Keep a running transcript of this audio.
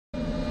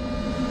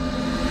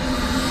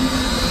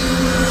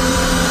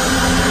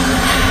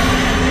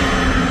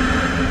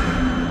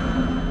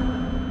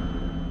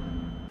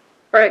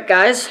Alright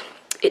guys,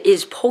 it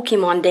is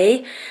Pokemon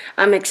Day.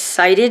 I'm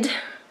excited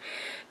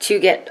to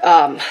get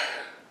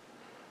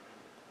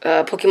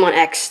Pokemon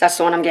X. That's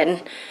the one I'm getting.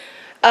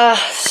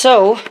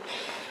 So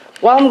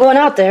while I'm going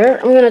out there,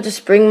 I'm gonna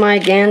just bring my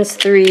Gans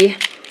 3.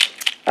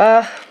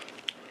 I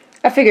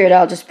figured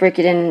I'll just break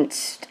it in.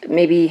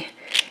 Maybe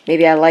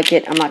I like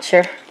it, I'm not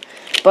sure.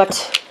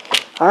 But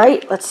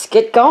alright, let's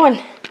get going.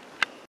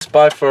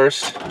 Spy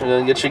first, we're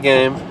gonna get your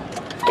game.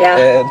 Yeah.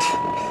 And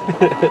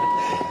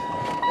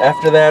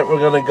after that, we're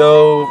gonna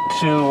go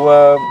to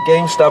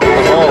GameStop in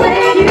the mall.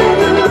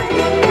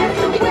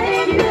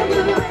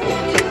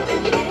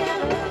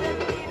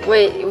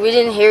 Wait, we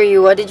didn't hear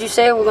you. What did you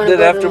say? We're gonna Then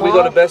go after to the we mall?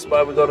 go to Best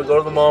Buy, we're gonna go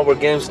to the mall where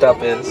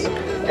GameStop is,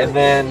 and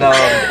then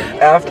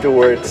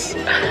afterwards,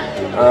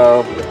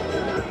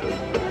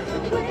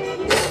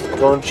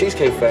 going to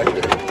Cheesecake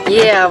Factory.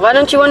 Yeah. Why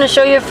don't you want to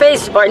show your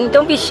face, Barton?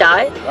 Don't be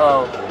shy.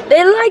 Oh.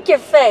 They like your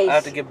face. I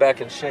have to get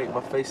back in shape.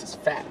 My face is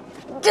fat.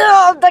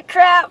 Oh, the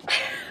crap.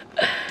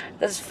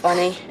 That's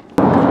funny.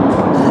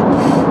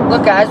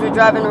 Look, guys, we're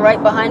driving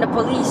right behind a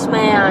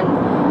policeman.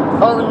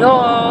 Oh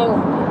no,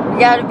 we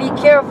gotta be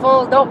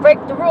careful. Don't break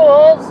the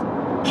rules.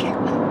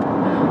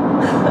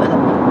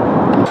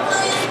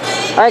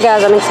 Alright,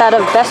 guys, I'm inside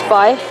of Best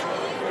Buy.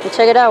 And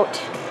check it out.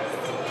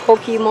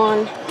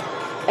 Pokemon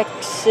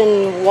X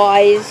and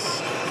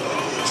Y's.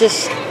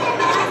 Just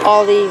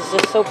all these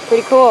are so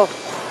pretty cool.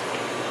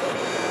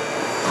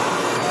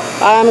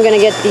 I'm gonna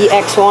get the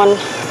X one.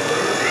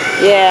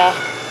 Yeah,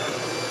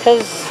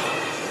 because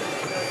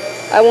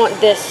I want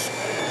this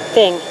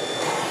thing.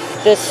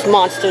 This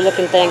monster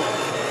looking thing.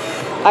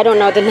 I don't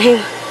know the name.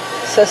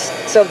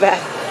 So bad.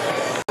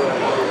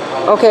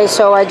 Okay,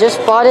 so I just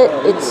bought it.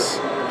 It's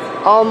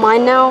all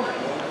mine now.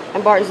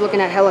 And Barton's looking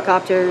at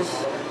helicopters,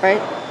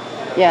 right?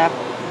 Yeah,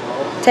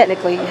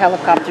 technically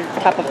helicopter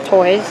type of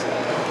toys.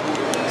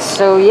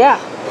 So yeah,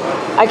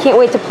 I can't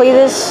wait to play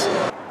this.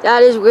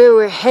 That is where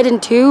we're heading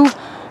to.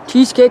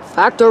 Cheesecake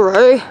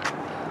Factory.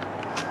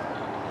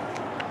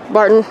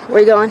 Barton, where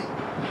you going?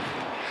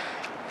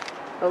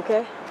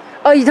 Okay.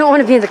 Oh, you don't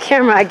want to be in the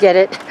camera, I get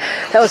it.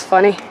 That was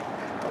funny.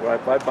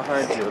 Right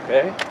behind you,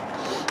 okay?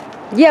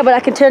 Yeah, but I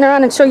can turn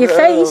around and show your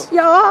face.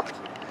 Yeah.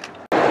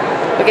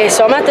 Okay,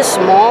 so I'm at this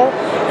mall,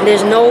 and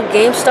there's no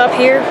GameStop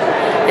here.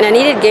 And I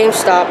needed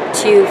GameStop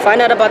to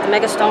find out about the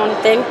Mega Stone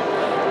thing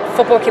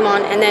for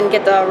Pokemon, and then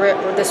get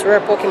this rare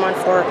Pokemon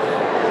for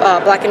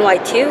Black and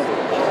White too.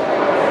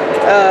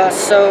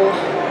 So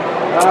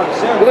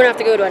we're gonna have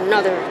to go to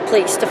another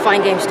place to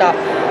find GameStop.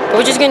 But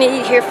we're just gonna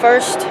eat here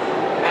first,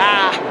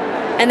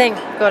 and then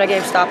go to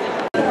GameStop.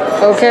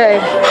 Okay,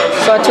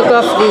 so I took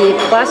off the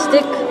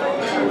plastic,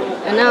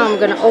 and now I'm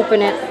gonna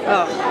open it.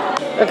 Oh,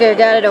 okay, I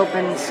got it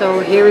open. So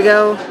here we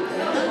go.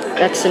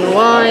 X and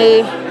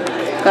Y.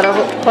 Got a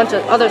whole bunch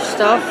of other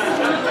stuff.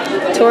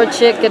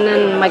 Torchic, and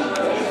then like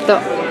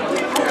the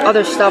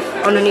other stuff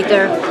underneath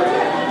there.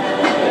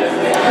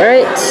 All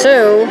right,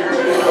 so.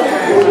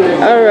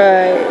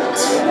 Alright,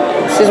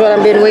 this is what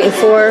I've been waiting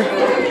for.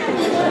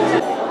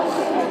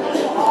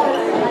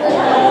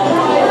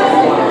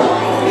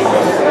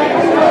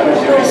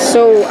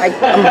 So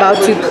I'm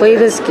about to play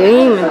this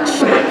game and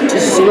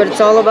just see what it's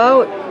all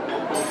about.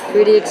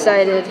 Pretty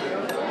excited.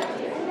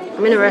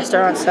 I'm in a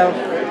restaurant, so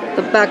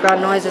the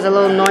background noise is a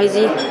little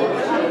noisy.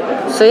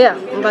 So yeah,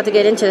 I'm about to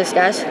get into this,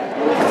 guys.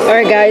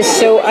 Alright guys,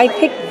 so I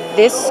picked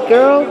this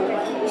girl.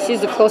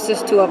 She's the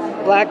closest to a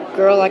black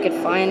girl I could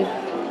find.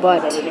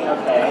 But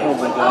oh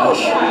my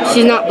gosh,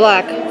 she's not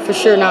black, for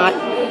sure not.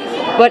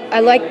 But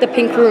I like the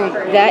pink room.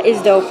 That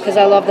is dope because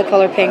I love the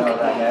color pink.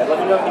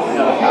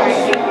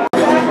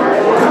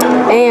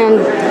 And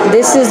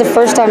this is the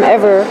first time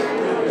ever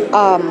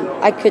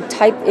I could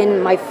type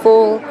in my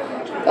full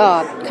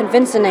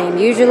Convinsa name.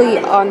 Usually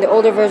on the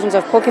older versions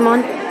of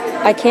Pokemon,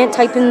 I can't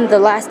type in the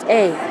last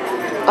A.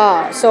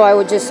 So I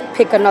would just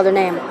pick another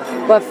name.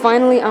 But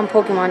finally on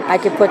Pokemon, I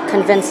could put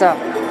Convinsa.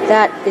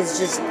 That is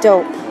just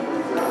dope.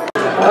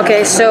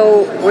 Okay,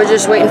 so we're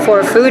just waiting for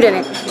our food, and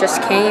it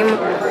just came.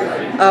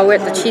 We're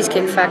at the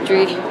Cheesecake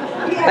Factory.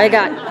 I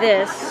got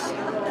this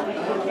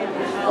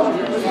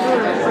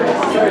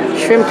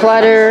shrimp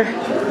platter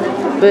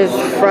with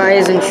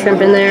fries and shrimp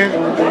in there,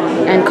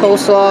 and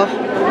coleslaw,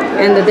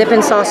 and the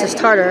dipping sauce is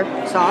tartar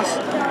sauce.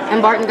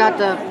 And Barton got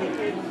the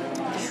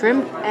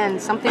shrimp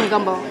and something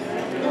gumbo.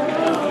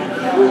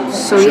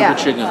 So yeah,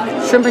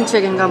 shrimp and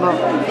chicken gumbo.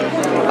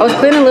 I was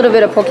playing a little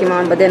bit of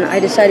Pokemon, but then I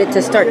decided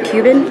to start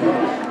Cubin.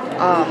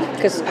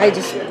 Because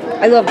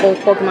I love both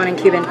Pokemon and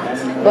Cubin.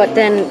 But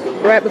then,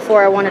 right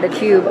before I wanted a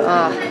cube,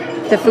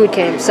 the food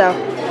came, so,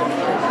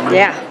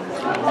 yeah.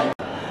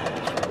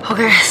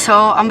 Okay, so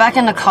I'm back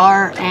in the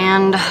car,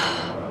 and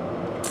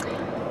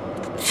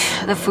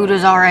the food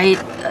was alright.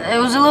 It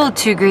was a little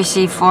too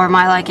greasy for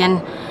my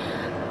liking,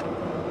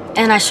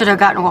 and I should have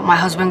gotten what my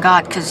husband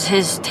got, because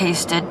his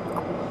tasted,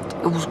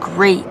 it was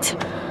great.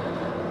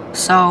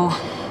 So,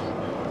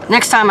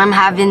 next time I'm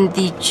having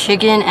the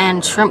chicken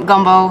and shrimp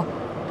gumbo.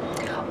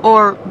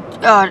 Or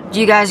do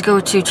you guys go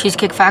to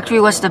Cheesecake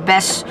Factory? What's the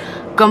best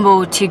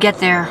gumbo to get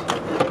there?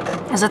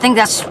 because I think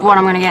that's what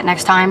I'm gonna get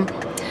next time.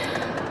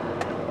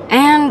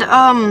 And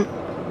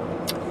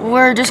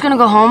we're just gonna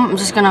go home. I'm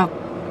just gonna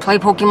play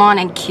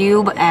Pokemon and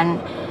cube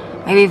and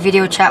maybe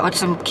video chat with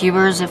some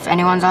cubers if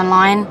anyone's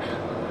online.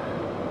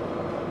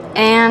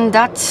 And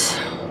I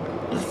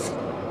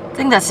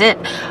think that's it.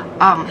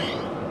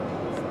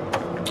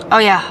 Oh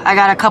yeah, I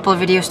got a couple of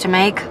videos to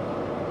make.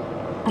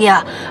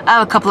 Yeah,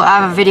 I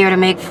have a video to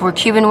make for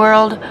Cuban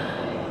World,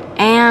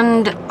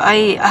 and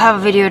I have a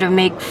video to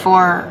make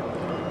for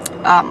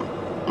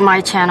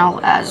my channel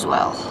as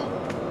well.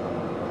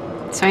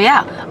 So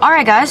yeah,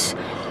 alright guys.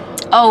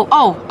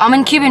 Oh, I'm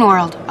in Cuban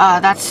World.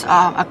 That's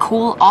a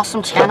cool,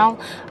 awesome channel.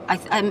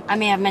 I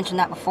may have mentioned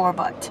that before,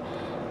 but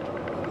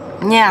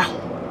yeah.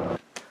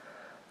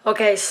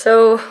 Okay,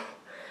 so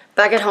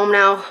back at home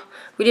now.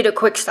 We did a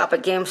quick stop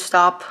at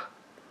GameStop,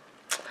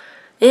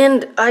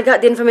 and I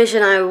got the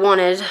information I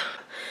wanted.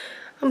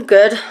 I'm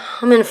good.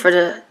 I'm in for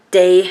the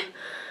day.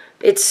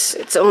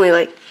 It's only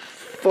like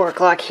 4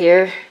 o'clock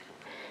here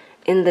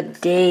in the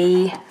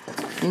day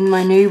in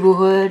my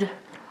neighborhood.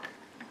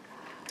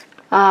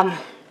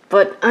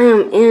 But I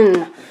am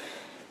in.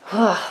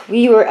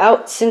 We were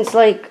out since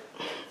like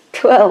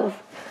 12.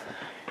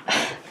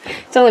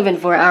 It's only been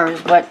 4 hours,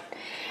 but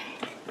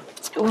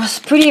it was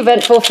pretty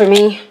eventful for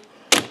me.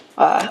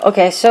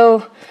 Okay,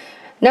 so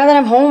now that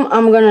I'm home,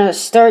 I'm gonna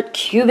start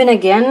cubing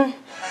again.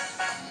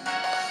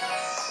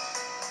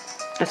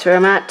 That's where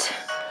I'm at.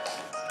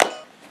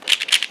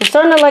 I'm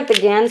starting to like the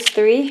Gans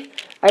 3.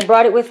 I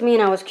brought it with me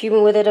and I was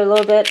cubing with it a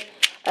little bit,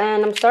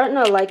 and I'm starting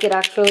to like it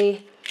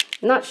actually.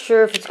 I'm not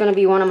sure if it's gonna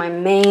be one of my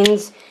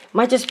mains.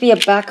 Might just be a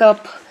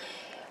backup.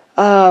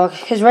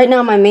 Because right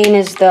now my main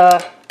is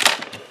the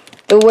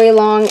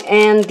Waylong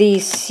and the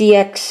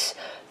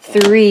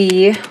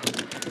CX3.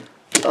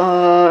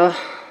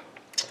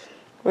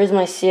 Where's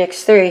my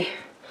CX3?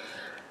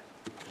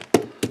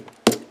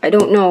 I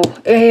don't know.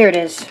 Here it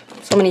is.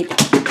 So many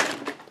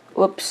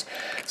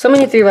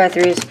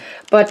 3x3s.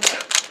 But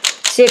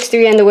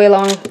CX3 and the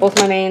Waylong, both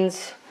my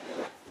mains.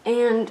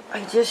 And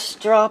I just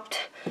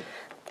dropped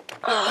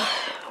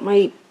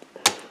my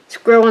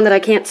square one that I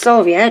can't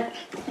solve yet.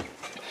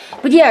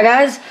 But yeah,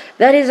 guys,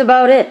 that is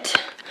about it.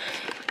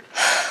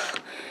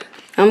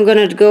 I'm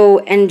gonna go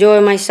enjoy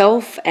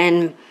myself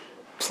and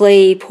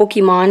play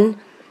Pokemon.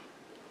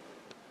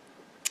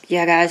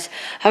 Yeah, guys.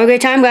 Have a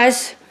great time,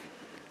 guys.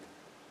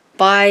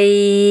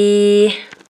 Bye.